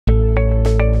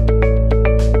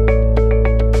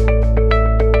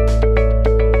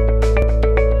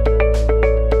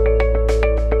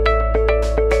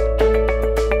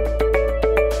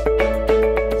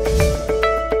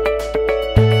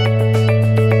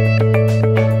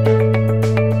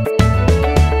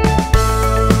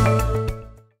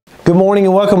morning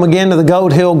and welcome again to the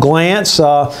Gold Hill Glance.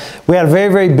 We had a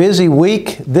very busy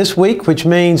week this week, which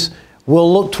means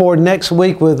we'll look toward next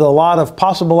week with a lot of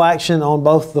possible action on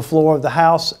both the floor of the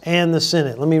House and the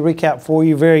Senate. Let me recap for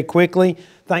you very quickly.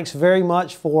 Thanks very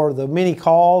much for the many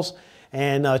calls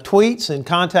and tweets and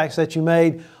contacts that you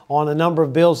made on a number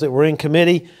of bills that were in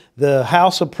committee. The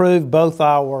House approved both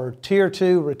our Tier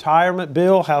 2 retirement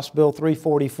bill, House Bill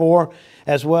 344,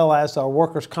 as well as our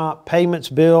workers' comp payments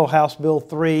bill, House Bill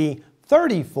 334.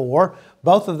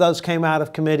 Both of those came out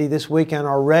of committee this week and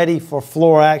are ready for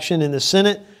floor action in the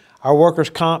Senate. Our workers'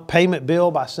 comp payment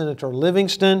bill by Senator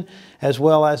Livingston, as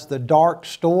well as the dark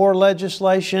store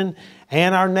legislation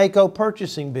and our NACO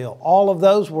purchasing bill. All of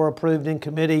those were approved in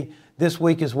committee this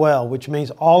week as well, which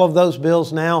means all of those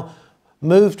bills now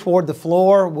move toward the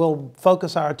floor. We'll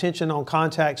focus our attention on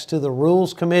contacts to the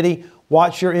Rules Committee.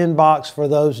 Watch your inbox for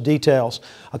those details.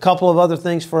 A couple of other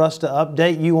things for us to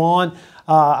update you on.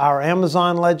 Our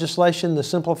Amazon legislation, the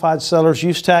Simplified Seller's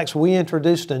Use Tax, we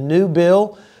introduced a new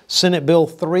bill, Senate Bill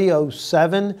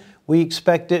 307. We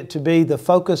expect it to be the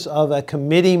focus of a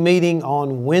committee meeting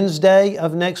on Wednesday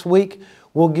of next week.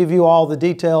 We'll give you all the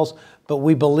details, but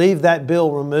we believe that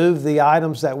bill removed the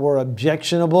items that were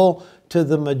objectionable to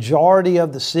the majority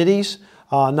of the cities.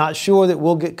 Not sure that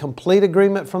we'll get complete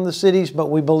agreement from the cities, but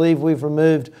we believe we've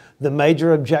removed the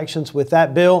major objections with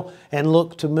that bill and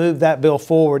look to move that bill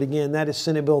forward. Again, that is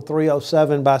Senate Bill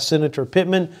 307 by Senator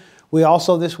Pittman. We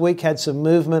also this week had some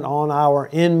movement on our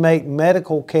inmate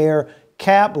medical care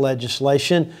cap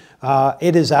legislation.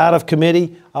 It is out of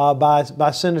committee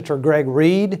by Senator Greg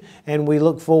Reed, and we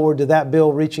look forward to that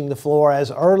bill reaching the floor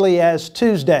as early as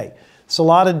Tuesday. It's a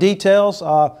lot of details.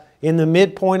 In the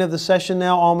midpoint of the session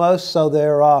now almost, so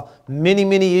there are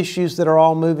many issues that are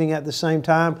all moving at the same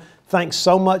time. Thanks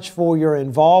so much for your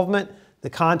involvement, the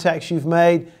contacts you've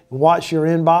made. Watch your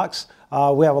inbox.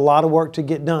 We have a lot of work to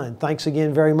get done. Thanks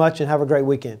again very much and have a great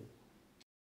weekend.